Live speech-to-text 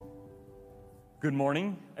Good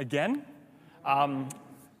morning again.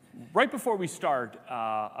 Right before we start,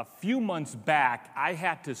 a few months back, I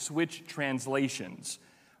had to switch translations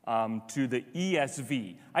to the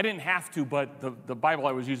ESV. I didn't have to, but the Bible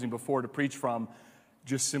I was using before to preach from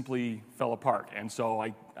just simply fell apart. And so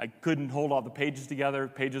I couldn't hold all the pages together.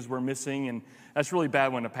 Pages were missing, and that's really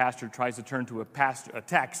bad when a pastor tries to turn to a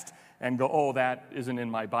text and go, oh, that isn't in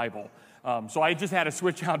my Bible. So I just had to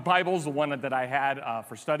switch out Bibles, the one that I had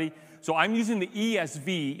for study. So I'm using the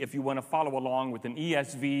ESV if you want to follow along with an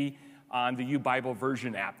ESV on the YouBible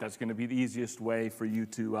version app. That's going to be the easiest way for you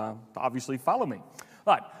to obviously follow me.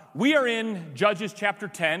 But we are in Judges chapter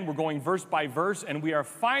 10. We're going verse by verse, and we are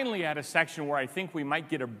finally at a section where I think we might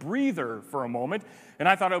get a breather for a moment. And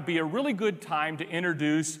I thought it would be a really good time to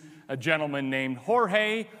introduce a gentleman named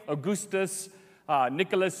Jorge Augustus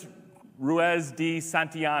Nicolas Ruiz de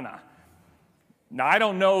Santillana. Now, I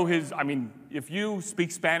don't know if you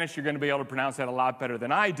speak Spanish, you're going to be able to pronounce that a lot better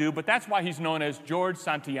than I do, but that's why he's known as George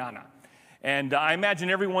Santillana. And I imagine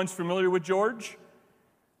everyone's familiar with George.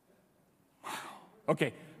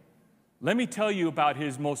 Okay, let me tell you about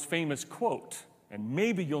his most famous quote, and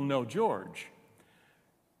maybe you'll know George.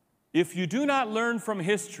 If you do not learn from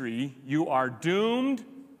history, you are doomed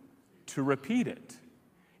to repeat it.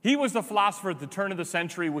 He was a philosopher at the turn of the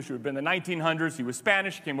century, which would have been the 1900s. He was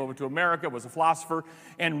Spanish, came over to America, was a philosopher,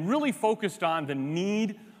 and really focused on the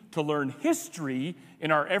need to learn history in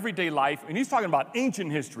our everyday life. And he's talking about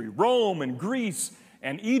ancient history, Rome and Greece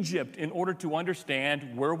and Egypt, in order to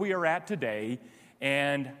understand where we are at today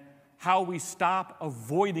and how we stop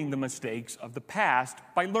avoiding the mistakes of the past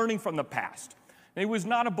by learning from the past. And he was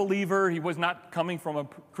not a believer. He was not coming from a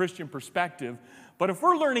Christian perspective. But if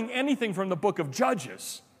we're learning anything from the book of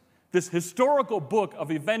Judges, this historical book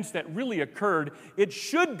of events that really occurred, it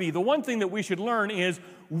should be, the one thing that we should learn is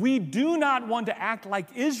we do not want to act like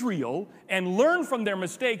Israel and learn from their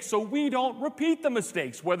mistakes so we don't repeat the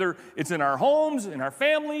mistakes, whether it's in our homes, in our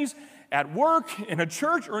families, at work, in a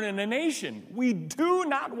church, or in a nation. We do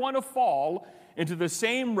not want to fall into the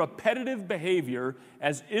same repetitive behavior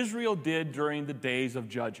as Israel did during the days of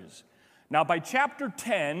Judges. Now, by chapter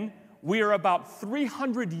 10, we are about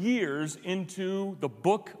 300 years into the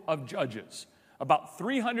book of Judges. About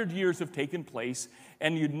 300 years have taken place,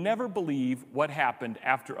 and you'd never believe what happened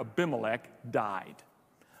after Abimelech died.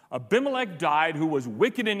 Abimelech died, who was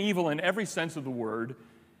wicked and evil in every sense of the word,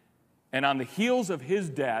 and on the heels of his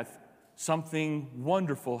death, something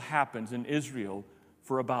wonderful happens in Israel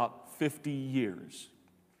for about 50 years.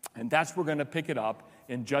 And that's where we're going to pick it up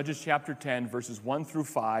in Judges chapter 10, verses 1 through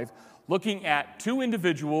 5, looking at two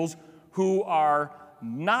individuals who are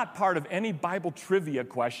not part of any Bible trivia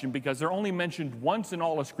question because they're only mentioned once in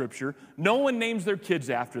all of Scripture. No one names their kids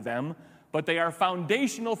after them, but they are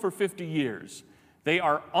foundational for 50 years. They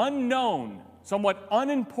are unknown, somewhat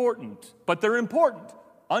unimportant, but they're important.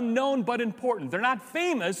 Unknown but important. They're not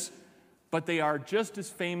famous, but they are just as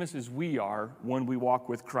famous as we are when we walk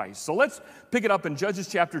with Christ. So let's pick it up in Judges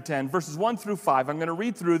chapter 10, verses 1 through 5. I'm going to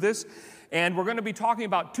read through this, and we're going to be talking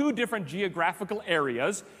about two different geographical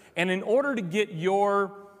areas. And in order to get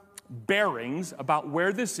your bearings about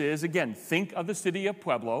where this is, again, think of the city of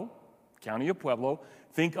Pueblo, county of Pueblo.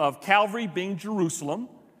 Think of Calvary being Jerusalem,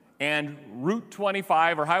 and Route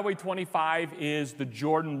 25 or Highway 25 is the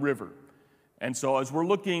Jordan River. And so as we're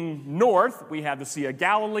looking north, we have the Sea of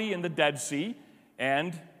Galilee and the Dead Sea,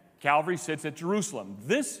 and Calvary sits at Jerusalem.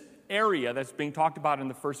 This area that's being talked about in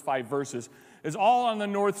the first 5 verses is all on the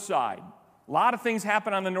north side. A lot of things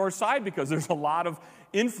happen on the north side because there's a lot of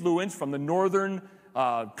influence from the northern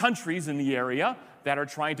countries in the area that are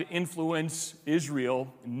trying to influence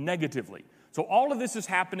Israel negatively. So all of this is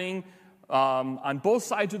happening on both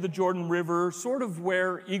sides of the Jordan River, sort of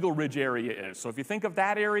where Eagle Ridge area is. So if you think of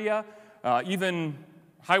that area, even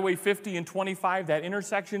Highway 50 and 25, that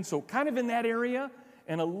intersection, so kind of in that area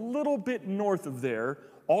and a little bit north of there,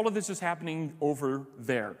 all of this is happening over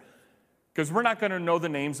there. Because we're not going to know the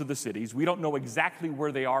names of the cities. We don't know exactly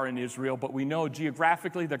where they are in Israel, but we know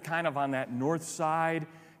geographically they're kind of on that north side,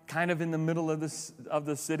 kind of in the middle of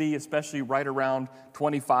the city, especially right around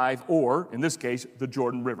 25, or, in this case, the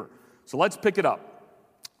Jordan River. So let's pick it up.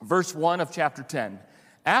 Verse 1 of chapter 10.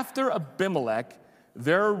 After Abimelech,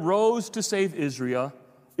 there arose to save Israel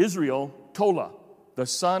Tola, the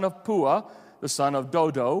son of Puah, the son of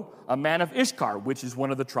Dodo, a man of Ishkar, which is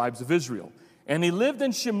one of the tribes of Israel. And he lived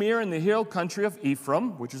in Shamir in the hill country of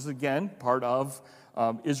Ephraim, which is again part of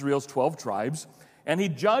Israel's 12 tribes. And he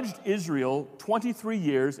judged Israel 23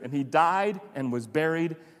 years, and he died and was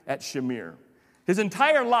buried at Shamir. His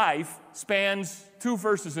entire life spans 2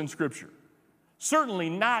 verses in Scripture. Certainly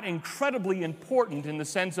not incredibly important in the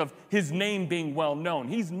sense of his name being well known.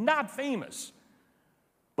 He's not famous.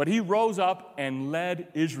 But he rose up and led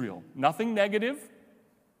Israel. Nothing negative,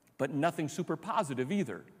 but nothing super positive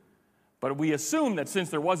either. But we assume that since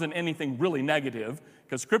there wasn't anything really negative,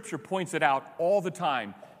 because Scripture points it out all the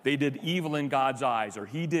time, they did evil in God's eyes, or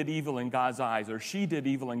he did evil in God's eyes, or she did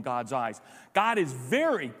evil in God's eyes. God is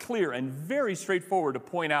very clear and very straightforward to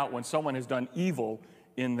point out when someone has done evil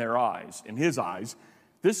in their eyes, in his eyes.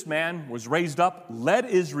 This man was raised up, led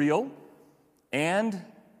Israel, and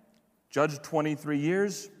judged 23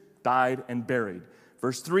 years, died and buried.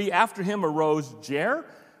 Verse 3, after him arose Jair,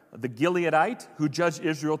 the Gileadite, who judged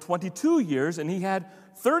Israel 22 years, and he had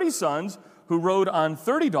 30 sons who rode on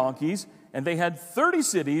 30 donkeys, and they had 30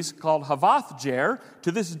 cities called Havoth-Jair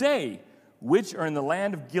to this day, which are in the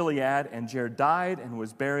land of Gilead, and Jair died and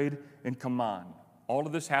was buried in Kamon. All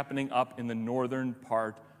of this happening up in the northern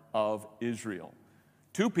part of Israel.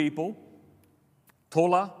 Two people,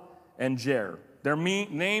 Tola and Jair. Their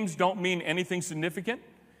names don't mean anything significant,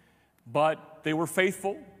 but they were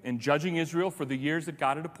faithful in judging Israel for the years that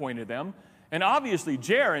God had appointed them. And obviously,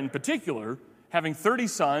 Jair in particular, having 30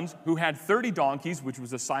 sons who had 30 donkeys, which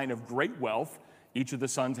was a sign of great wealth. Each of the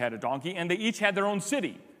sons had a donkey, and they each had their own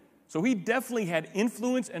city. So he definitely had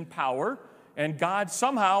influence and power, and God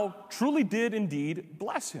somehow truly did indeed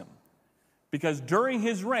bless him. Because during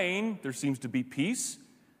his reign, there seems to be peace,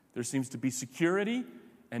 there seems to be security,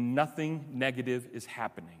 and nothing negative is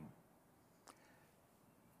happening.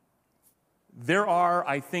 There are,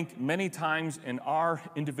 I think, many times in our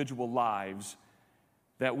individual lives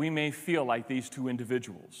that we may feel like these two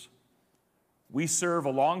individuals. We serve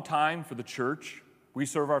a long time for the church. We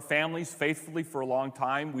serve our families faithfully for a long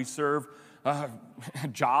time. We serve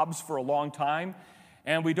jobs for a long time,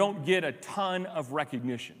 and we don't get a ton of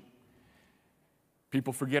recognition.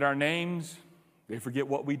 People forget our names. They forget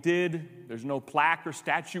what we did. There's no plaque or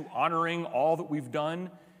statue honoring all that we've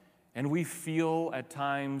done. And we feel at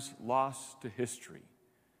times lost to history.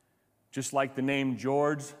 Just like the name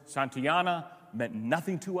George Santayana meant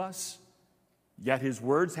nothing to us, yet his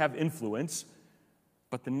words have influence,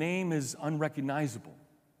 but the name is unrecognizable,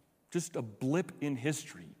 just a blip in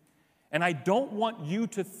history. And I don't want you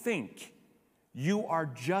to think you are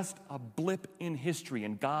just a blip in history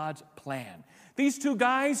in God's plan. These two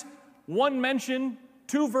guys, one mention,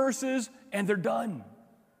 2 verses, and they're done.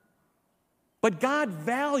 But God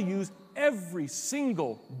values every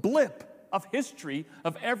single blip of history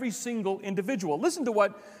of every single individual. Listen to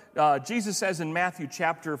what Jesus says in Matthew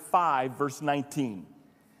chapter 5, verse 19.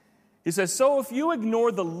 He says, so if you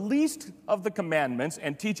ignore the least of the commandments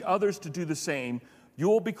and teach others to do the same, you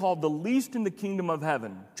will be called the least in the kingdom of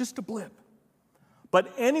heaven. Just a blip.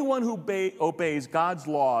 But anyone who obeys God's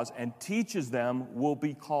laws and teaches them will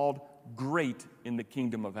be called great in the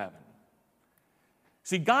kingdom of heaven.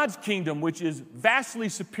 See, God's kingdom, which is vastly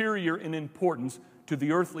superior in importance to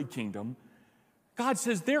the earthly kingdom, God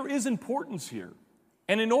says there is importance here.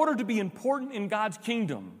 And in order to be important in God's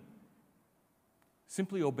kingdom,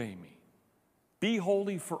 simply obey me. Be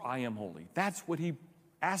holy, for I am holy. That's what he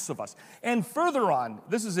asks of us. And further on,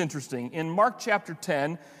 this is interesting, in Mark chapter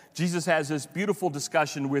 10, Jesus has this beautiful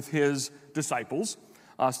discussion with his disciples,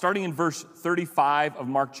 starting in verse 35 of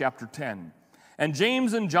Mark chapter 10. And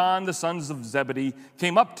James and John, the sons of Zebedee,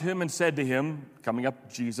 came up to him and said to him, coming up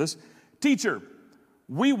to Jesus, Teacher,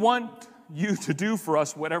 we want you to do for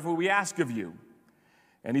us whatever we ask of you.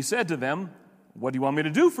 And he said to them, what do you want me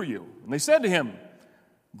to do for you? And they said to him,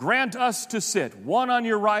 grant us to sit, one on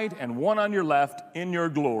your right and one on your left, in your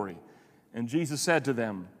glory. And Jesus said to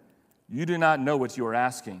them, you do not know what you are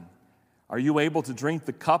asking. Are you able to drink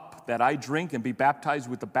the cup that I drink and be baptized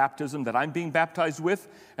with the baptism that I'm being baptized with?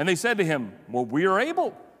 And they said to him, well, we are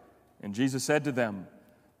able. And Jesus said to them,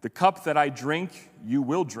 the cup that I drink, you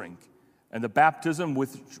will drink. And the baptism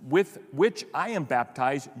with which I am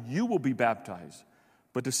baptized, you will be baptized.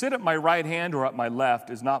 But to sit at my right hand or at my left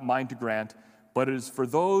is not mine to grant, but it is for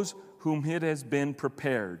those whom it has been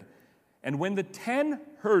prepared. And when the 10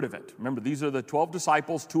 heard of it, remember, these are the 12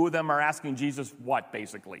 disciples, 2 of them are asking Jesus what,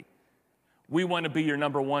 basically? We want to be your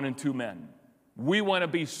number 1 and 2 men. We want to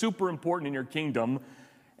be super important in your kingdom.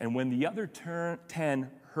 And when the other 10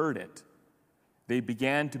 heard it, they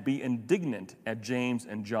began to be indignant at James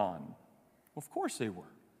and John. Of course they were.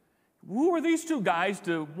 Who are these 2 guys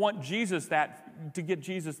to want to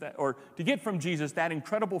get from Jesus that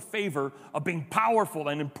incredible favor of being powerful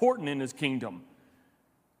and important in his kingdom?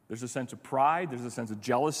 There's a sense of pride, there's a sense of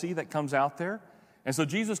jealousy that comes out there. And so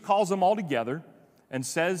Jesus calls them all together and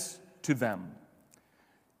says to them,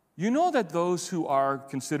 you know that those who are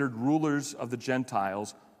considered rulers of the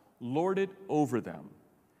Gentiles lord it over them,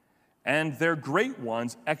 and their great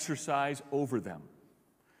ones exercise over them.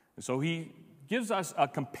 And so he gives us a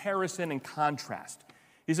comparison and contrast.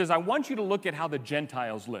 He says, I want you to look at how the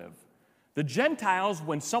Gentiles live. The Gentiles,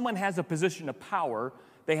 when someone has a position of power,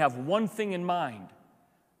 they have one thing in mind.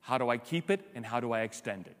 How do I keep it and how do I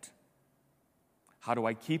extend it? How do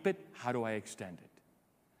I keep it? How do I extend it?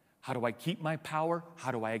 How do I keep my power?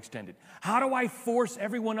 How do I extend it? How do I force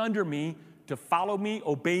everyone under me to follow me,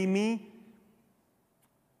 obey me?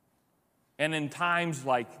 And in times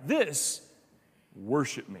like this,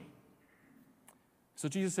 worship me. So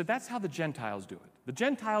Jesus said, that's how the Gentiles do it. The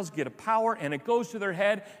Gentiles get a power and it goes to their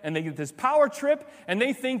head and they get this power trip and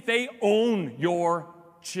they think they own your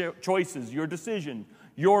choices, your decision,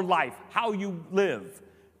 your life, how you live.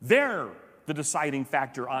 They're the deciding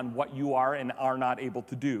factor on what you are and are not able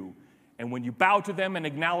to do. And when you bow to them and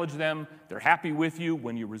acknowledge them, they're happy with you.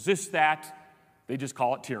 When you resist that, they just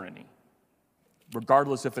call it tyranny,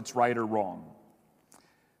 regardless if it's right or wrong.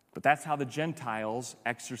 But that's how the Gentiles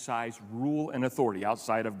exercise rule and authority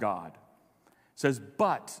outside of God. It says,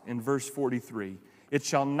 but, in verse 43, it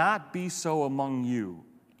shall not be so among you,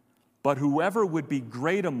 but whoever would be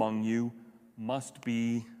great among you must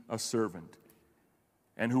be a servant.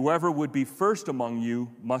 And whoever would be first among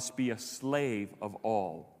you must be a slave of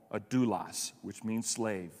all, a doulos, which means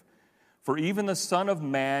slave. For even the Son of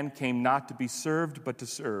Man came not to be served, but to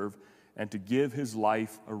serve, and to give his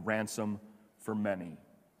life a ransom for many.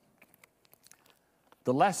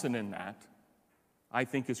 The lesson in that, I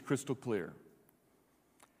think, is crystal clear.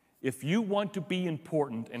 If you want to be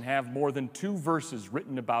important and have more than 2 verses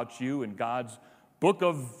written about you in God's book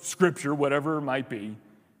of Scripture, whatever it might be,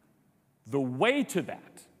 the way to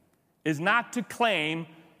that is not to claim,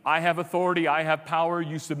 I have authority, I have power,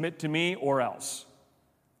 you submit to me, or else.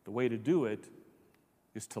 The way to do it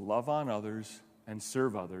is to love on others and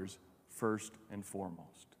serve others first and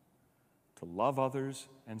foremost. To love others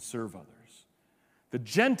and serve others. The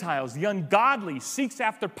Gentiles, the ungodly, seeks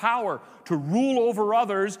after power to rule over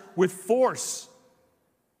others with force.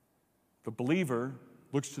 The believer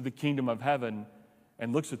looks to the kingdom of heaven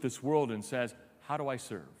and looks at this world and says, how do I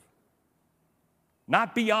serve?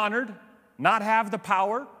 Not be honored, not have the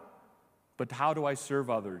power, but how do I serve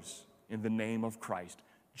others in the name of Christ?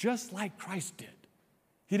 Just like Christ did.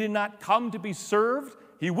 He did not come to be served.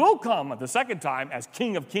 He will come the second time as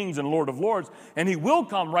King of Kings and Lord of Lords, and he will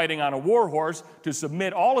come riding on a war horse to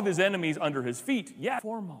submit all of his enemies under his feet. Yet,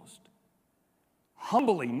 foremost,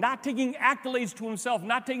 humbly, not taking accolades to himself,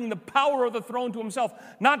 not taking the power of the throne to himself,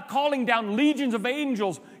 not calling down legions of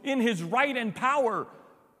angels in his right and power,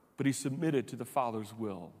 but he submitted to the Father's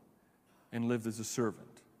will and lived as a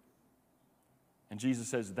servant. And Jesus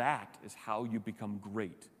says that is how you become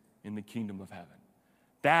great in the kingdom of heaven.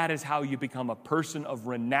 That is how you become a person of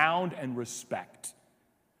renown and respect,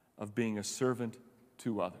 of being a servant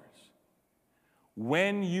to others.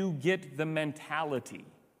 When you get the mentality,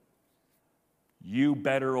 you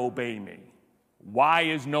better obey me. Why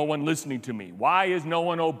is no one listening to me? Why is no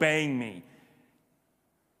one obeying me?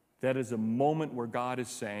 That is a moment where God is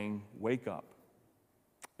saying, wake up.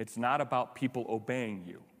 It's not about people obeying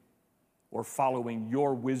you or following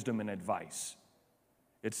your wisdom and advice.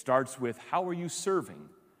 It starts with, how are you serving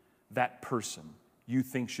that person you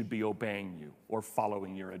think should be obeying you or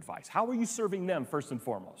following your advice? How are you serving them first and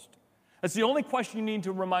foremost? That's the only question you need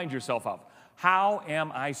to remind yourself of. How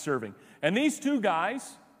am I serving? And these 2 guys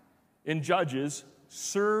in Judges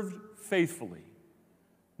served faithfully.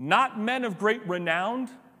 Not men of great renown,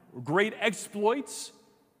 great exploits,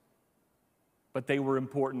 but they were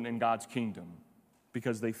important in God's kingdom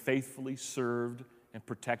because they faithfully served and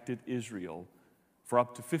protected Israel for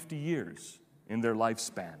up to 50 years in their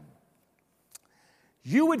lifespan.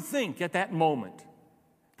 You would think at that moment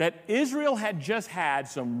that Israel had just had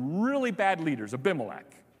some really bad leaders, Abimelech,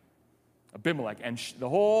 and the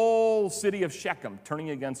whole city of Shechem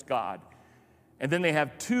turning against God. And then they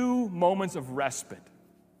have 2 moments of respite.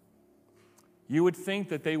 You would think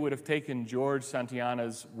that they would have taken George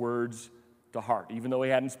Santayana's words to heart, even though he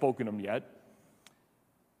hadn't spoken them yet.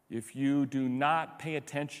 If you do not pay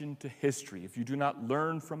attention to history, if you do not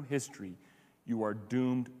learn from history, you are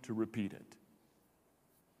doomed to repeat it.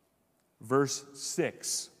 Verse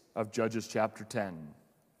 6 of Judges chapter 10.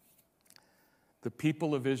 The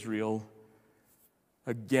people of Israel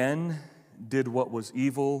again did what was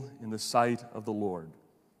evil in the sight of the Lord.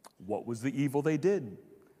 What was the evil they did?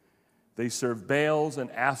 They served Baals and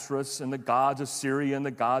Ashtoreths and the gods of Syria and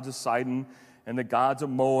the gods of Sidon and the gods of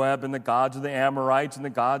Moab and the gods of the Amorites and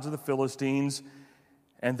the gods of the Philistines,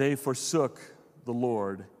 and they forsook the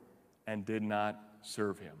Lord and did not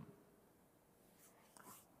serve him.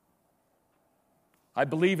 I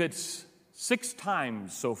believe it's 6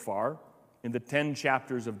 times so far in the 10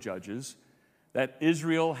 chapters of Judges that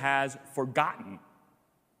Israel has forgotten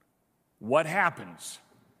what happens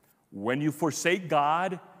when you forsake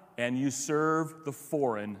God and you serve the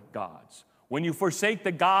foreign gods. When you forsake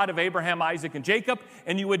the God of Abraham, Isaac, and Jacob,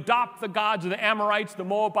 and you adopt the gods of the Amorites, the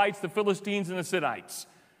Moabites, the Philistines, and the Sidonites.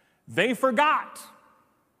 They forgot.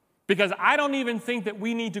 Because I don't even think that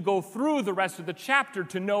we need to go through the rest of the chapter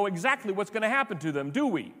to know exactly what's going to happen to them, do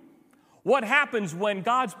we? What happens when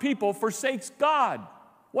God's people forsakes God?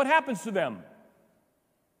 What happens to them?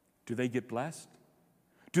 Do they get blessed?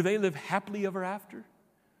 Do they live happily ever after?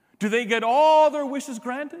 Do they get all their wishes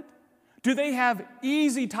granted? Do they have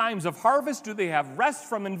easy times of harvest? Do they have rest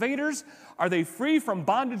from invaders? Are they free from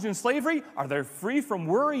bondage and slavery? Are they free from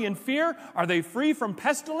worry and fear? Are they free from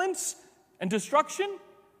pestilence and destruction?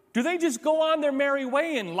 Do they just go on their merry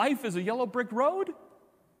way and life is a yellow brick road?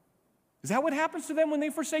 Is that what happens to them when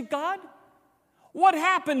they forsake God? What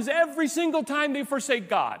happens every single time they forsake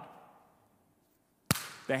God?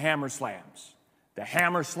 The hammer slams. The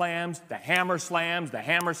hammer slams, the hammer slams, the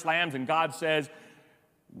hammer slams, and God says,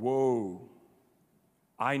 whoa,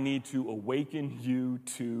 I need to awaken you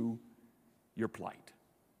to your plight.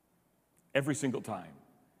 Every single time.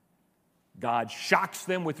 God shocks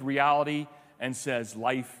them with reality and says,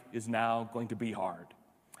 life is now going to be hard.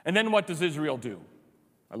 And then what does Israel do?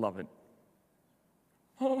 I love it.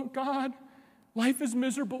 Oh, God, life is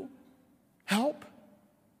miserable. Help.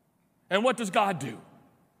 And what does God do?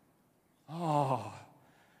 Oh,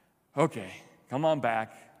 okay, come on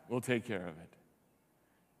back. We'll take care of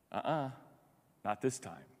it. Not this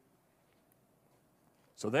time.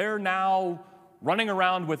 So they're now running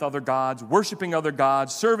around with other gods, worshiping other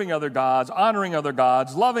gods, serving other gods, honoring other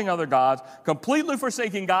gods, loving other gods, completely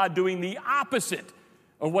forsaking God, doing the opposite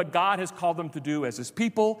of what God has called them to do as His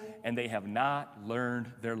people, and they have not learned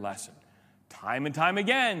their lesson. Time and time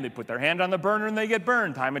again, they put their hand on the burner and they get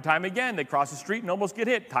burned. Time and time again, they cross the street and almost get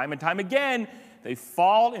hit. Time and time again, they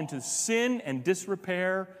fall into sin and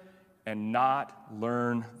disrepair and not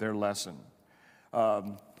learn their lesson.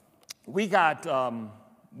 We got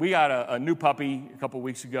a new puppy a couple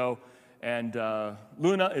weeks ago, and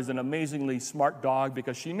Luna is an amazingly smart dog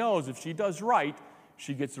because she knows if she does right,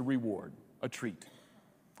 she gets a reward, a treat.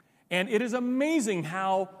 And it is amazing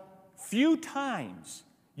how few times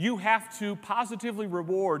you have to positively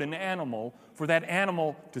reward an animal for that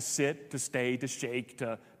animal to sit, to stay, to shake,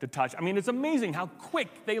 to touch. I mean, it's amazing how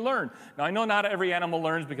quick they learn. Now, I know not every animal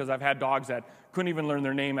learns because I've had dogs that couldn't even learn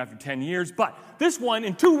their name after 10 years, but this one,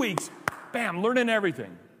 in 2 weeks, bam, learning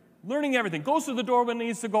everything. Learning everything. Goes to the door when it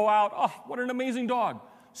needs to go out. Oh, what an amazing dog.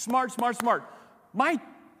 Smart, smart, smart. My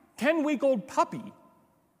 10-week-old puppy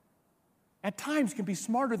at times can be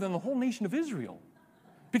smarter than the whole nation of Israel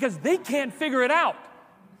because they can't figure it out.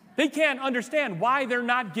 They can't understand why they're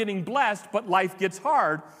not getting blessed, but life gets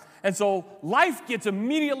hard. And so life gets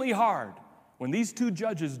immediately hard when these 2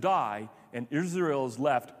 judges die and Israel is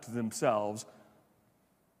left to themselves.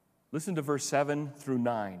 Listen to verse 7 through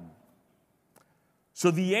 9.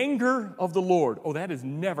 So the anger of the Lord, that is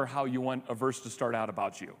never how you want a verse to start out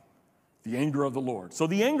about you. The anger of the Lord. So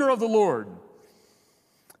the anger of the Lord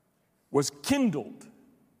was kindled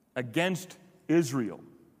against Israel.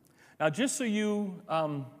 Now, just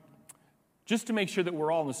to make sure that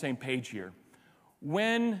we're all on the same page here,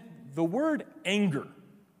 when the word anger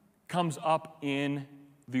comes up in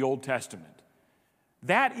the Old Testament,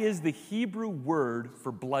 that is the Hebrew word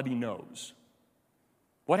for bloody nose.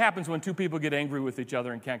 What happens when 2 people get angry with each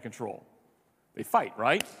other and can't control? They fight,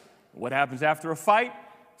 right? What happens after a fight?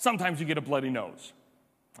 Sometimes you get a bloody nose,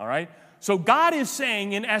 all right? So God is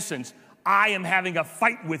saying, in essence, I am having a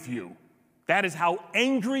fight with you. That is how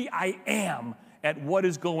angry I am at what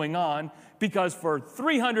is going on, because for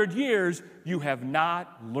 300 years, you have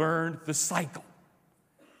not learned the cycle.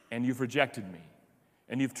 And you've rejected me.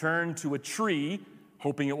 And you've turned to a tree,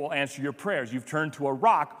 hoping it will answer your prayers. You've turned to a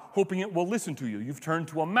rock, hoping it will listen to you. You've turned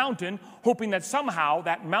to a mountain, hoping that somehow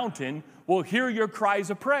that mountain will hear your cries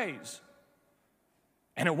of praise.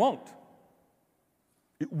 And it won't.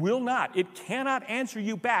 It will not. It cannot answer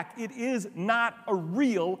you back. It is not a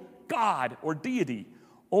real God or deity.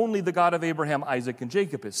 Only the God of Abraham, Isaac, and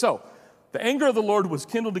Jacob is. So, the anger of the Lord was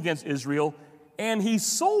kindled against Israel, and He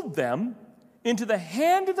sold them into the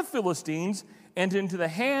hand of the Philistines and into the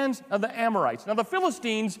hands of the Amorites. Now, the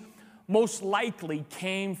Philistines most likely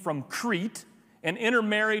came from Crete and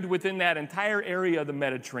intermarried within that entire area of the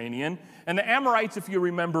Mediterranean. And the Amorites, if you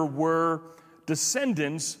remember, were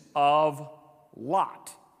descendants of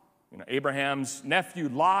Lot. Abraham's nephew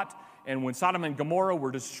Lot, and when Sodom and Gomorrah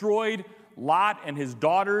were destroyed, Lot and his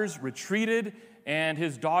daughters retreated, and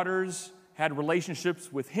his daughters had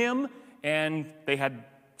relationships with him, and they had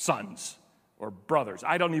sons or brothers.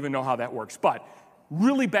 I don't even know how that works, but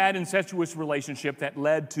really bad incestuous relationship that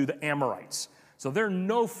led to the Amorites. So they're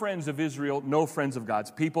no friends of Israel, no friends of God's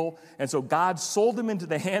people. And so God sold them into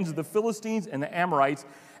the hands of the Philistines and the Amorites,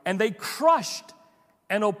 and they crushed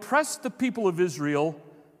and oppressed the people of Israel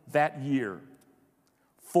that year.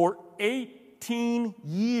 For 18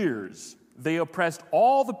 years, they oppressed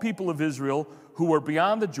all the people of Israel who were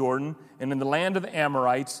beyond the Jordan and in the land of the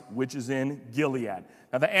Amorites, which is in Gilead.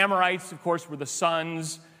 Now, the Amorites, of course, were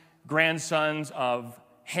the grandsons of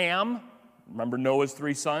Ham. Remember Noah's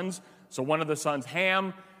 3 sons? So one of the sons,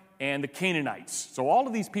 Ham, and the Canaanites. So all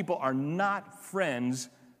of these people are not friends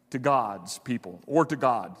to God's people or to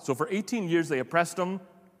God. So for 18 years, they oppressed them.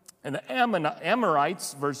 And the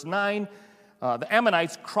Amorites, verse 9, the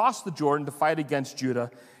Ammonites crossed the Jordan to fight against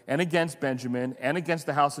Judah and against Benjamin and against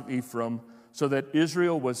the house of Ephraim, so that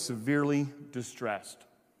Israel was severely distressed.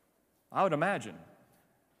 I would imagine,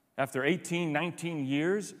 after 18, 19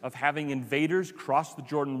 years of having invaders cross the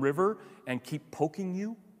Jordan River and keep poking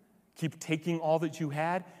you, keep taking all that you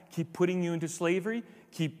had, keep putting you into slavery,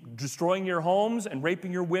 keep destroying your homes and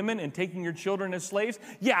raping your women and taking your children as slaves,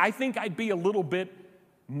 yeah, I think I'd be a little bit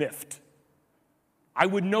miffed. I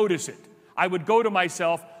would notice it. I would go to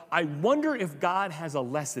myself, I wonder if God has a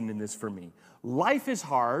lesson in this for me. Life is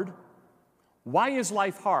hard. Why is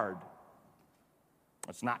life hard?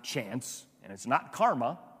 It's not chance, and it's not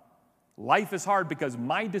karma. Life is hard because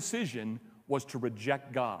my decision was to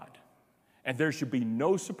reject God. And there should be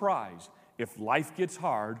no surprise if life gets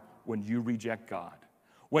hard when you reject God.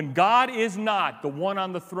 When God is not the one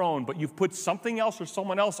on the throne, but you've put something else or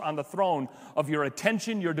someone else on the throne of your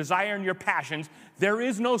attention, your desire, and your passions, there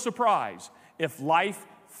is no surprise if life,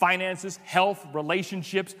 finances, health,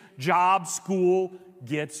 relationships, job, school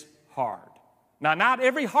gets hard. Now, not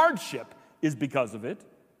every hardship is because of it,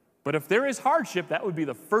 but if there is hardship, that would be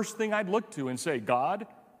the first thing I'd look to and say, God,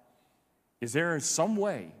 is there some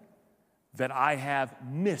way that I have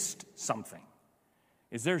missed something?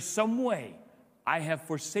 Is there some way I have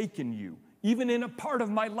forsaken you, even in a part of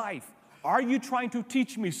my life? Are you trying to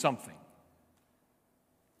teach me something?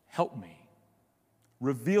 Help me.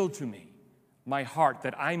 Reveal to me my heart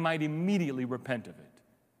that I might immediately repent of it.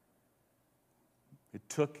 It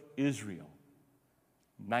took Israel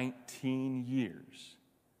 19 years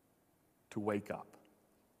to wake up.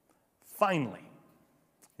 Finally,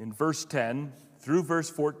 in verse 10 through verse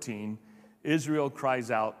 14, Israel cries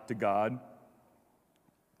out to God,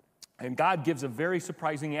 and God gives a very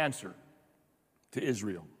surprising answer to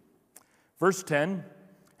Israel. Verse 10,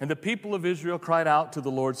 and the people of Israel cried out to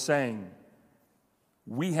the Lord, saying,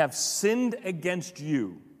 we have sinned against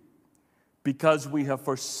you because we have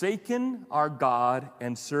forsaken our God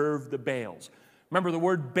and served the Baals. Remember, the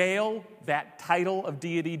word Baal, that title of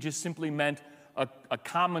deity, just simply meant a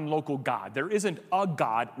common local god. There isn't a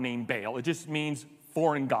god named Baal. It just means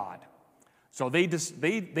foreign god. So they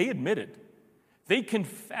admitted. They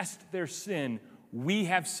confessed their sin. We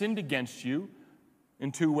have sinned against you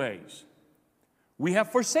in 2 ways. We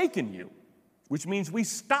have forsaken you, which means we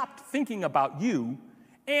stopped thinking about you,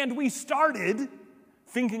 and we started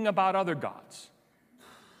thinking about other gods.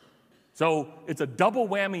 So it's a double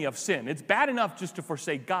whammy of sin. It's bad enough just to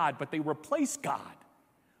forsake God, but they replaced God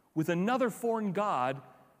with another foreign god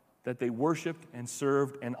that they worshiped and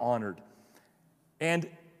served and honored. And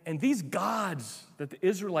these gods that the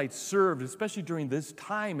Israelites served, especially during this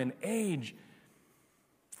time and age,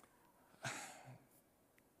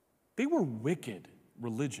 they were wicked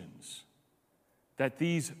religions that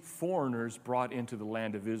these foreigners brought into the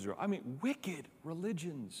land of Israel. I mean, wicked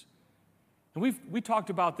religions. And we talked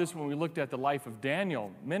about this when we looked at the life of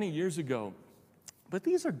Daniel many years ago. But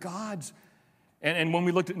these are gods, and when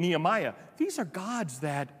we looked at Nehemiah, these are gods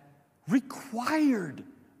that required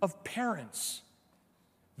of parents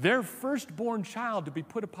their firstborn child to be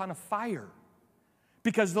put upon a fire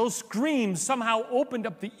because those screams somehow opened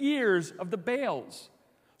up the ears of the Baals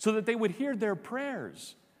so that they would hear their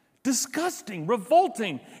prayers. Disgusting,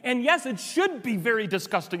 revolting, and yes, it should be very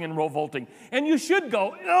disgusting and revolting, and you should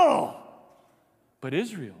go, ugh. But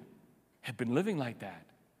Israel had been living like that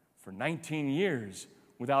for 19 years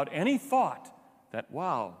without any thought that,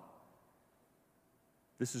 wow,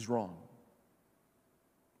 this is wrong.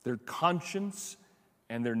 Their conscience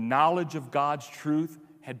and their knowledge of God's truth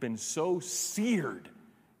had been so seared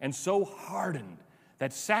and so hardened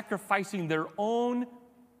that sacrificing their own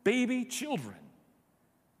baby children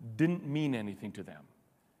didn't mean anything to them.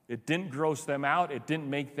 It didn't gross them out. It didn't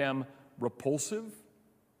make them repulsive.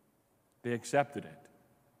 They accepted it.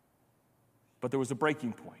 But there was a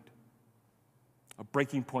breaking point. a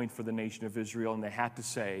breaking point for the nation of Israel, and they had to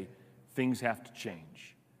say, things have to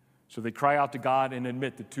change. So they cry out to God and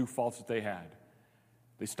admit the two faults that they had.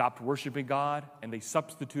 They stopped worshiping God, and they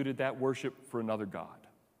substituted that worship for another God.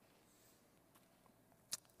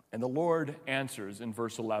 And the Lord answers in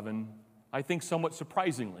verse 11, I think somewhat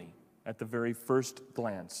surprisingly, at the very first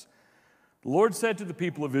glance. The Lord said to the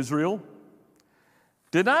people of Israel,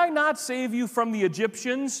 did I not save you from the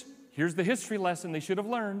Egyptians? Here's the history lesson they should have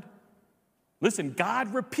learned. Listen,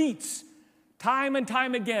 God repeats time and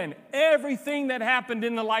time again everything that happened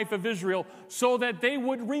in the life of Israel so that they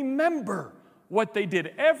would remember what they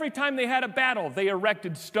did. Every time they had a battle, they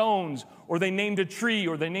erected stones, or they named a tree,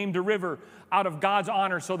 or they named a river out of God's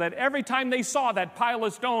honor, so that every time they saw that pile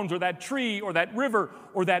of stones, or that tree, or that river,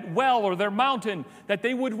 or that well, or their mountain, that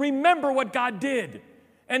they would remember what God did.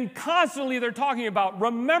 And constantly they're talking about,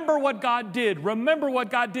 remember what God did,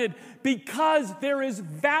 because there is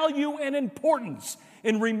value and importance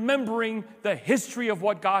in remembering the history of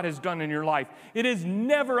what God has done in your life. It is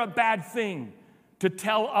never a bad thing to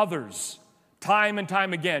tell others time and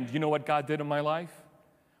time again, do you know what God did in my life?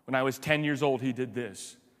 When I was 10 years old, He did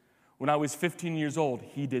this. When I was 15 years old,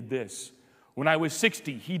 He did this. When I was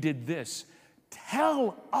 60, He did this.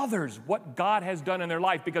 Tell others what God has done in their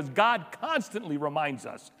life, because God constantly reminds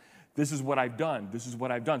us, this is what I've done, this is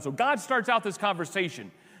what I've done. So God starts out this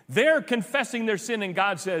conversation. They're confessing their sin, and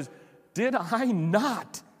God says, did I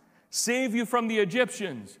not save you from the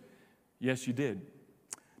Egyptians? Yes, you did.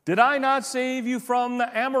 Did I not save you from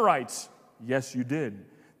the Amorites? Yes, you did.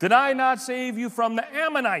 Did I not save you from the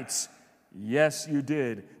Ammonites? Yes, you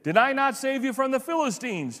did. Did I not save you from the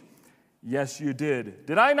Philistines? Yes, you did.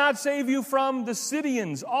 Did I not save you from the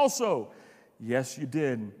Sidonians also? Yes, you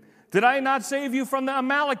did. Did I not save you from the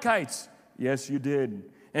Amalekites? Yes, you did.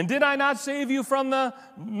 And did I not save you from the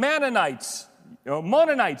Mennonites?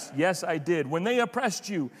 Yes, I did. When they oppressed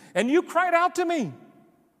you, and you cried out to me,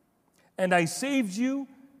 and I saved you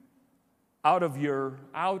out of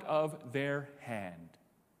their hand.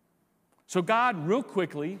 So God, real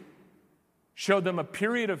quickly, showed them a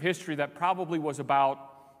period of history that probably was about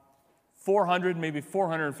 400, maybe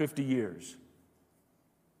 450 years.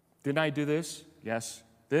 Didn't I do this? Yes.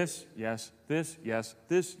 This, yes. This, yes.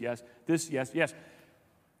 This, yes. This, yes, yes.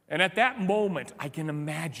 And at that moment, I can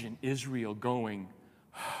imagine Israel going,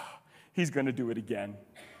 He's going to do it again.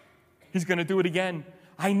 He's going to do it again.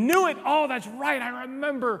 I knew it. Oh, that's right. I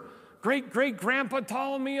remember great-great-grandpa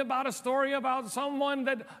telling me about a story about someone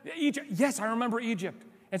that Egypt. Yes, I remember Egypt.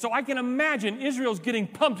 And so I can imagine Israel's getting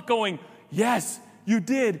pumped going, yes, you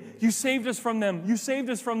did. You saved us from them. You saved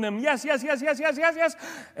us from them. Yes, yes, yes, yes, yes, yes, yes.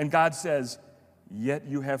 And God says, yet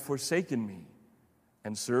you have forsaken me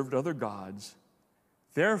and served other gods.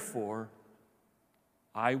 Therefore,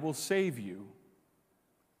 I will save you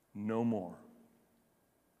no more.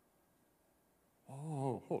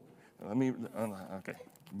 Okay.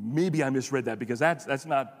 Maybe I misread that, because that's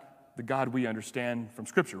not the God we understand from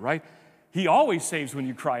Scripture, right? He always saves when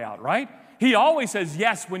you cry out, right? He always says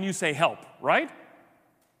yes when you say help, right?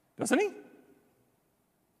 Doesn't He?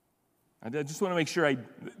 I just want to make sure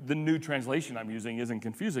the new translation I'm using isn't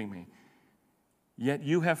confusing me. Yet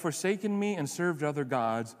you have forsaken me and served other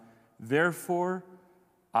gods, therefore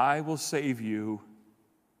I will save you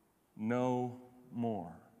no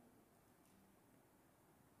more.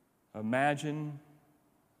 Imagine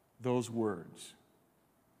those words.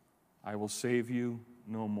 I will save you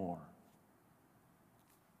no more.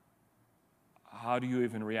 How do you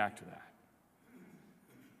even react to that?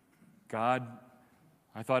 God,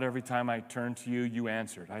 I thought every time I turned to you, you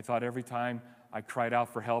answered. I thought every time I cried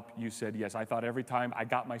out for help, you said yes. I thought every time I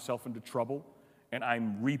got myself into trouble and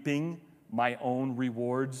I'm reaping my own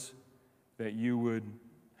rewards, that you would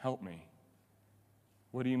help me.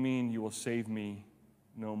 What do you mean you will save me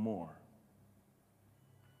no more?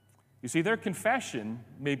 You see, their confession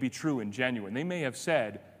may be true and genuine. They may have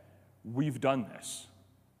said, we've done this.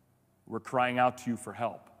 We're crying out to you for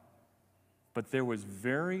help. But there was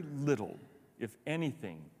very little, if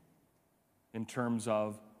anything, in terms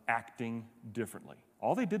of acting differently.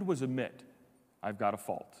 All they did was admit, I've got a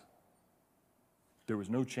fault. There was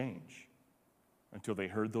no change until they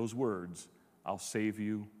heard those words, I'll save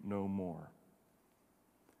you no more.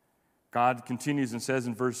 God continues and says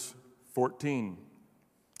in verse 14,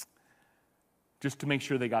 just to make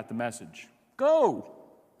sure they got the message, go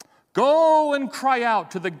and cry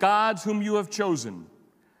out to the gods whom you have chosen.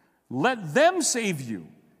 Let them save you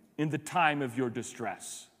in the time of your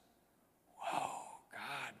distress. Whoa,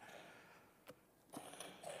 God.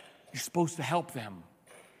 You're supposed to help them.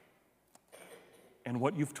 And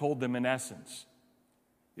what you've told them in essence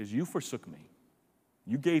is, you forsook me.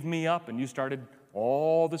 You gave me up and you started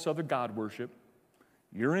all this other God worship.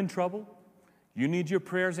 You're in trouble. You need your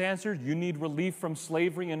prayers answered. You need relief from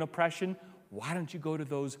slavery and oppression. Why don't you go to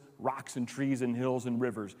those rocks and trees and hills and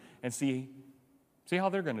rivers and see how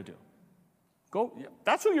they're going to do? Go.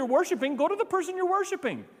 That's who you're worshiping. Go to the person you're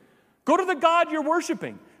worshiping. Go to the God you're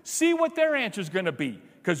worshiping. See what their answer is going to be.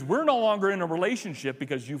 Because we're no longer in a relationship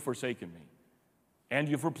because you've forsaken me. And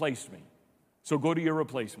you've replaced me. So go to your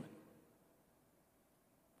replacement.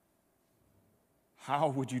 How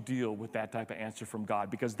would you deal with that type of answer from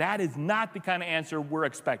God? Because that is not the kind of answer we're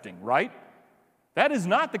expecting, right? That is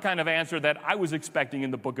not the kind of answer that I was expecting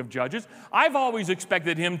in the book of Judges. I've always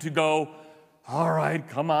expected him to go, all right,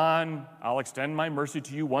 come on. I'll extend my mercy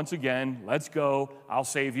to you once again. Let's go. I'll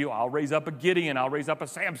save you. I'll raise up a Gideon. I'll raise up a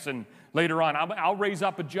Samson later on. I'll raise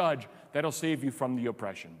up a judge that'll save you from the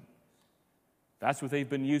oppression. That's what they've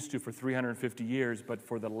been used to for 350 years, but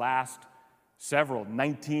for the last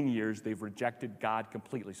 19 years, they've rejected God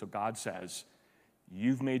completely. So God says,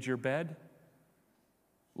 you've made your bed,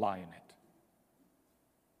 lie in it.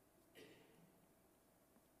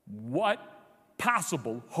 What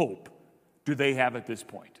possible hope do they have at this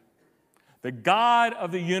point? The God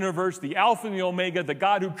of the universe, the Alpha and the Omega, the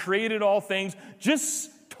God who created all things,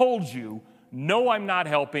 just told you, no, I'm not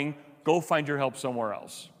helping. Go find your help somewhere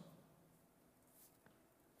else.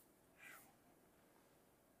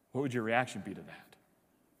 What would your reaction be to that?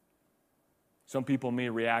 Some people may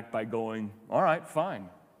react by going, all right, fine.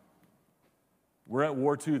 We're at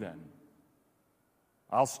war too then.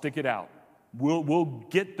 I'll stick it out. We'll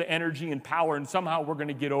get the energy and power, and somehow we're going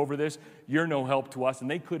to get over this. You're no help to us.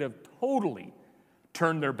 And they could have totally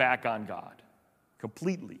turned their back on God,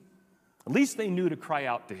 completely. At least they knew to cry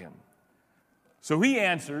out to him. So he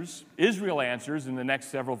answers, Israel answers in the next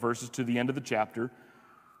several verses to the end of the chapter,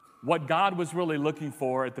 what God was really looking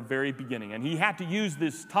for at the very beginning. And he had to use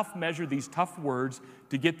this tough measure, these tough words,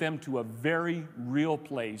 to get them to a very real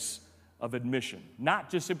place of admission.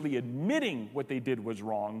 Not just simply admitting what they did was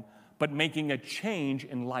wrong, but making a change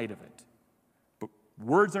in light of it. But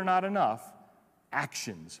words are not enough.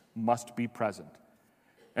 Actions must be present.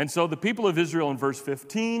 And so the people of Israel in verse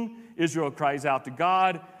 15, Israel cries out to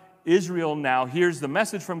God. Israel now hears the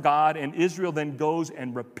message from God, and Israel then goes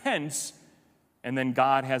and repents, and then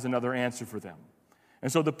God has another answer for them.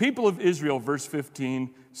 And so the people of Israel, verse 15,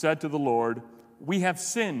 said to the Lord, we have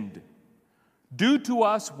sinned. Do to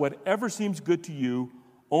us whatever seems good to you,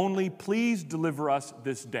 only please deliver us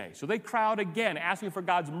this day. So they cry out again, asking for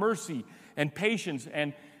God's mercy and patience,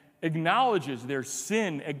 and acknowledges their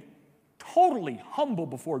sin, totally humble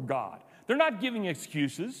before God. They're not giving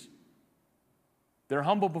excuses. They're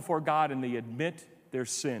humble before God, and they admit their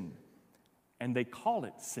sin. And they call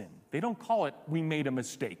it sin. They don't call it, we made a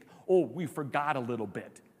mistake. Oh, we forgot a little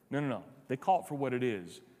bit. No. They call it for what it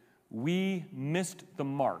is. We missed the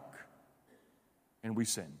mark, and we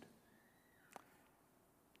sinned.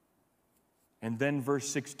 And then verse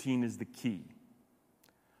 16 is the key.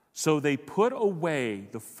 So they put away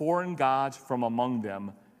the foreign gods from among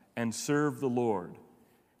them and served the Lord.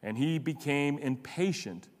 And he became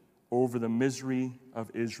impatient over the misery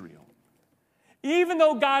of Israel. Even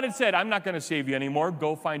though God had said, I'm not going to save you anymore,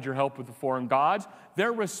 go find your help with the foreign gods,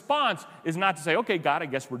 their response is not to say, okay, God, I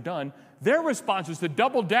guess we're done. Their response is to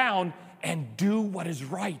double down and do what is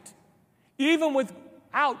right, even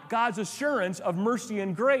without God's assurance of mercy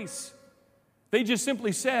and grace. They just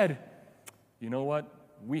simply said, you know what?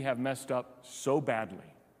 We have messed up so badly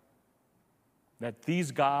that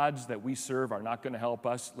these gods that we serve are not going to help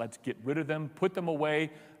us. Let's get rid of them, put them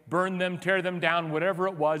away, burn them, tear them down, whatever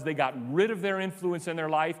it was. They got rid of their influence in their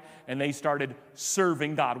life, and they started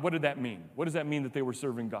serving God. What did that mean? What does that mean that they were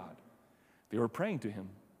serving God? They were praying to him.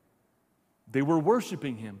 They were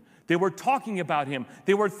worshiping him. They were talking about him.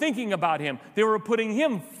 They were thinking about him. They were putting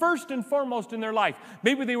him first and foremost in their life.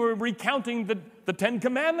 Maybe they were recounting the 10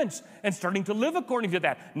 Commandments and starting to live according to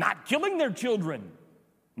that, not killing their children.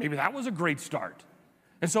 Maybe that was a great start.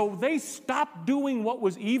 And so they stopped doing what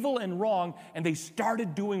was evil and wrong, and they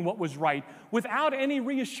started doing what was right without any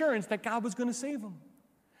reassurance that God was going to save them.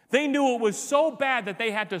 They knew it was so bad that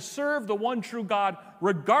they had to serve the one true God,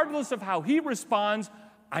 regardless of how he responds.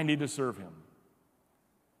 I need to serve him.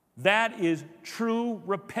 That is true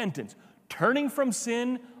repentance, turning from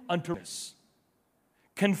sin unto this.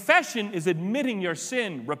 Confession is admitting your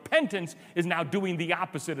sin. Repentance is now doing the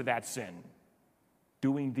opposite of that sin.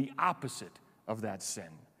 Doing the opposite of that sin.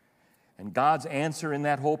 And God's answer in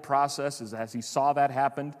that whole process is, as he saw that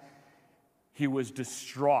happen, he was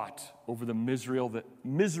distraught over the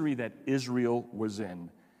misery that Israel was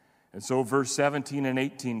in. And so verse 17 and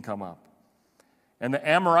 18 come up. And the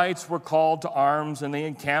Amorites were called to arms, and they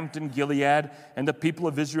encamped in Gilead. And the people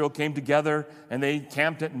of Israel came together, and they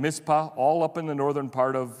encamped at Mizpah, all up in the northern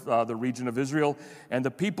part of the region of Israel. And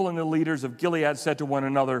the people and the leaders of Gilead said to one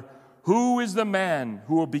another, "Who is the man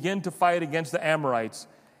who will begin to fight against the Amorites?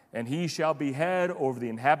 And he shall be head over the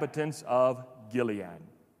inhabitants of Gilead."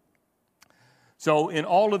 So in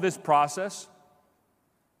all of this process,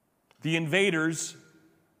 the invaders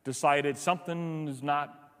decided something is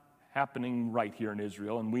not happening right here in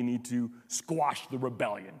Israel, and we need to squash the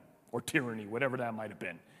rebellion or tyranny, whatever that might have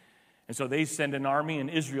been. And so they send an army, and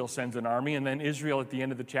Israel sends an army, and then Israel at the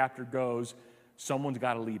end of the chapter goes, someone's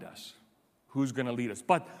got to lead us. Who's going to lead us?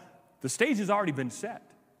 But the stage has already been set.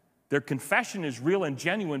 Their confession is real and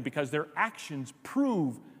genuine because their actions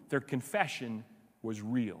prove their confession was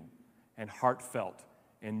real and heartfelt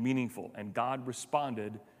and meaningful. And God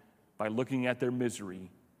responded by looking at their misery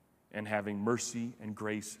and having mercy and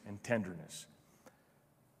grace and tenderness.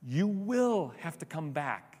 You will have to come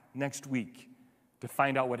back next week to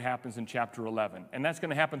find out what happens in chapter 11. And that's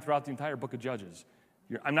going to happen throughout the entire book of Judges.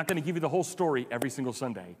 I'm not going to give you the whole story every single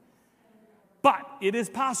Sunday. But it is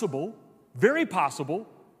possible, very possible,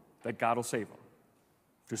 that God will save them.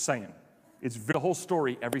 Just saying. It's the whole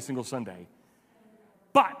story every single Sunday.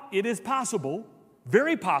 But it is possible,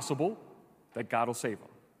 very possible, that God will save them.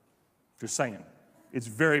 Just saying. It's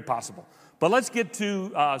very possible. But let's get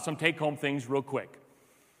to some take-home things real quick.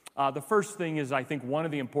 The first thing is, I think one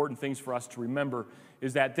of the important things for us to remember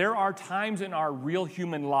is that there are times in our real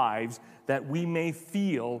human lives that we may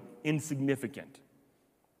feel insignificant.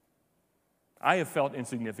 I have felt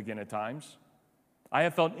insignificant at times. I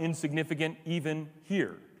have felt insignificant even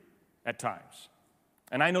here at times.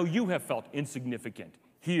 And I know you have felt insignificant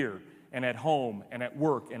here and at home and at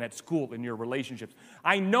work and at school in your relationships.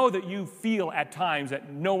 I know that you feel at times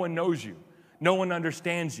that no one knows you, no one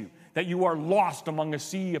understands you, that you are lost among a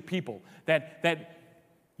sea of people, that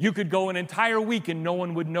you could go an entire week and no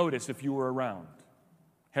one would notice if you were around.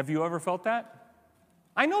 Have you ever felt that?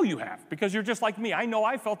 I know you have, because you're just like me. I know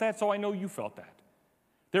I felt that, so I know you felt that.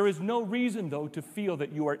 There is no reason, though, to feel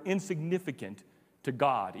that you are insignificant to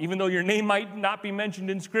God. Even though your name might not be mentioned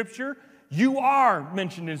in Scripture, you are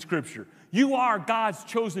mentioned in Scripture. You are God's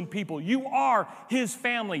chosen people. You are His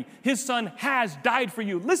family. His Son has died for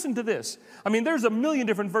you. Listen to this. I mean, there's a million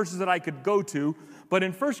different verses that I could go to, but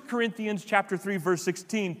in 1 Corinthians chapter 3, verse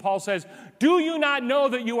 16, Paul says, "Do you not know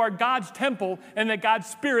that you are God's temple and that God's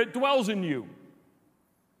Spirit dwells in you?"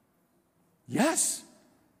 Yes.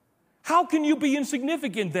 How can you be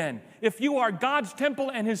insignificant then? If you are God's temple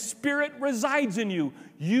and His Spirit resides in you,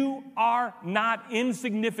 you are not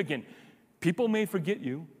insignificant. People may forget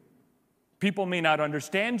you. People may not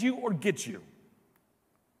understand you or get you.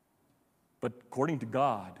 But according to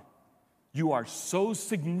God, you are so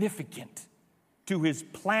significant to His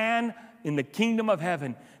plan in the kingdom of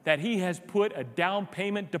heaven that He has put a down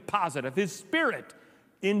payment deposit of His Spirit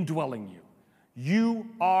indwelling you. You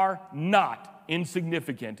are not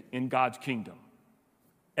insignificant in God's kingdom,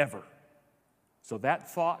 ever. So that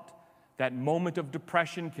thought, that moment of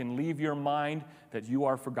depression can leave your mind that you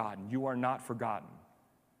are forgotten. You are not forgotten.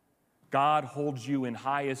 God holds you in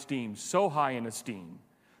high esteem, so high in esteem,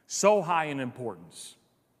 so high in importance,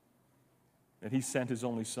 that He sent His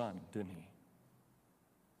only Son, didn't He?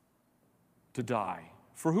 To die.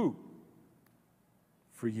 For who?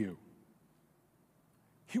 For you.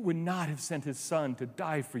 He would not have sent His Son to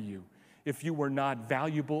die for you if you were not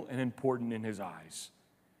valuable and important in His eyes.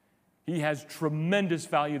 He has tremendous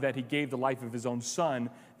value that He gave the life of His own Son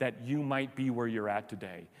that you might be where you're at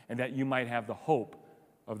today and that you might have the hope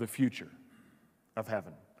of the future of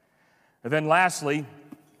heaven. And then lastly,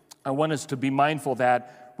 I want us to be mindful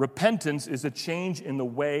that repentance is a change in the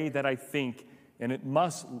way that I think, and it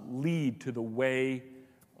must lead to the way,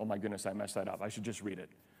 oh my goodness, I messed that up. I should just read it.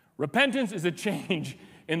 Repentance is a change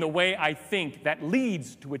in the way I think that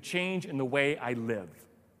leads to a change in the way I live.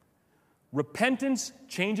 Repentance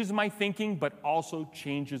changes my thinking, but also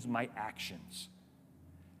changes my actions.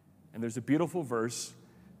 And there's a beautiful verse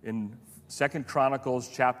in 2 Chronicles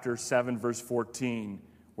chapter 7, verse 14,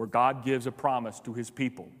 where God gives a promise to His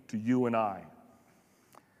people, to you and I,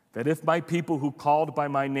 that if my people who called by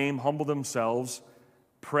my name humble themselves,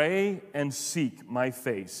 pray and seek my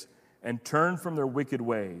face, and turn from their wicked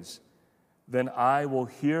ways, then I will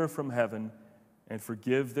hear from heaven and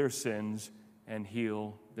forgive their sins and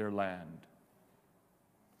heal their land.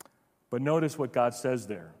 But notice what God says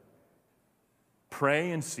there. Pray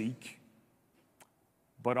and seek,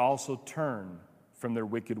 but also turn from their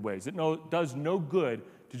wicked ways. It does no good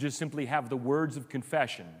to just simply have the words of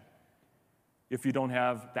confession if you don't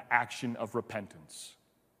have the action of repentance.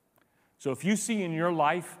 So if you see in your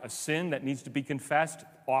life a sin that needs to be confessed,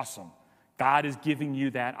 awesome. God is giving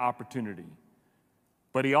you that opportunity.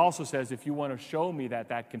 But he also says, if you want to show me that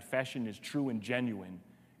that confession is true and genuine,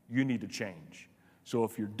 you need to change. So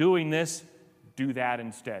if you're doing this, do that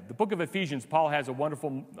instead. The book of Ephesians, Paul has a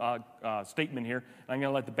wonderful statement here. I'm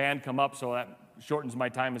going to let the band come up so that shortens my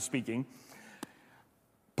time of speaking.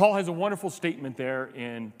 Paul has a wonderful statement there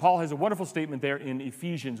in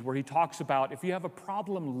Ephesians where he talks about if you have a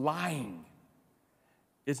problem lying,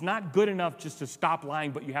 it's not good enough just to stop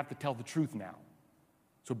lying, but you have to tell the truth now.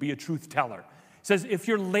 So be a truth teller. He says if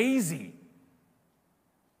you're lazy,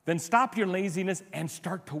 then stop your laziness and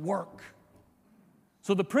start to work.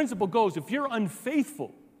 So the principle goes, if you're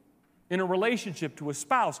unfaithful in a relationship to a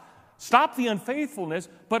spouse, stop the unfaithfulness,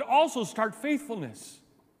 but also start faithfulness.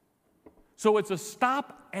 So it's a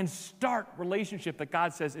stop and start relationship that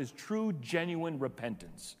God says is true, genuine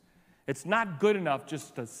repentance. It's not good enough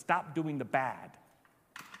just to stop doing the bad.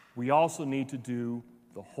 We also need to do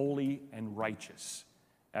the holy and righteous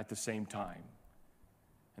at the same time.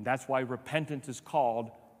 And that's why repentance is called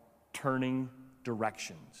turning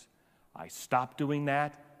directions. I stop doing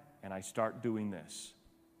that and I start doing this.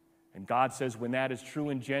 And God says when that is true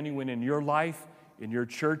and genuine in your life, in your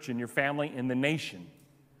church, in your family, in the nation,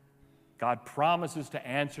 God promises to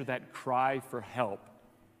answer that cry for help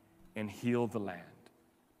and heal the land,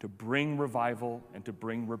 to bring revival and to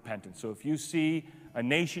bring repentance. So if you see a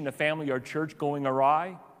nation, a family, or a church going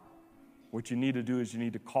awry, what you need to do is you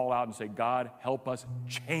need to call out and say, God, help us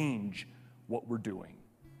change what we're doing.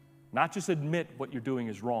 Not just admit what you're doing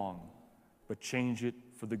is wrong, but change it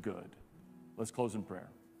for the good. Let's close in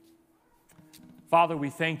prayer. Father,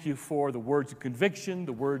 we thank you for the words of conviction,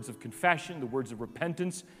 the words of confession, the words of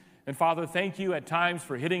repentance. And Father, thank you at times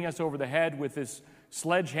for hitting us over the head with this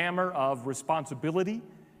sledgehammer of responsibility.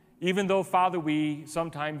 Even though, Father, we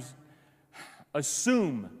sometimes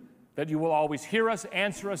assume that you will always hear us,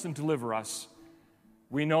 answer us, and deliver us,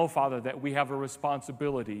 we know, Father, that we have a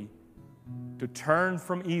responsibility to turn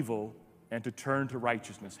from evil and to turn to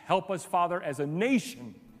righteousness. Help us, Father, as a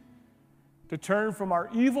nation, to turn from our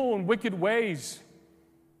evil and wicked ways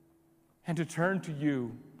and to turn to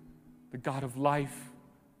you, the God of life,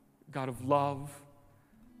 God of love,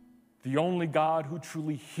 the only God who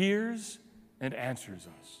truly hears and answers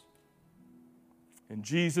us. In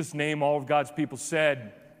Jesus' name, all of God's people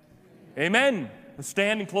said, Amen. Let's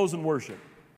stand and close in worship.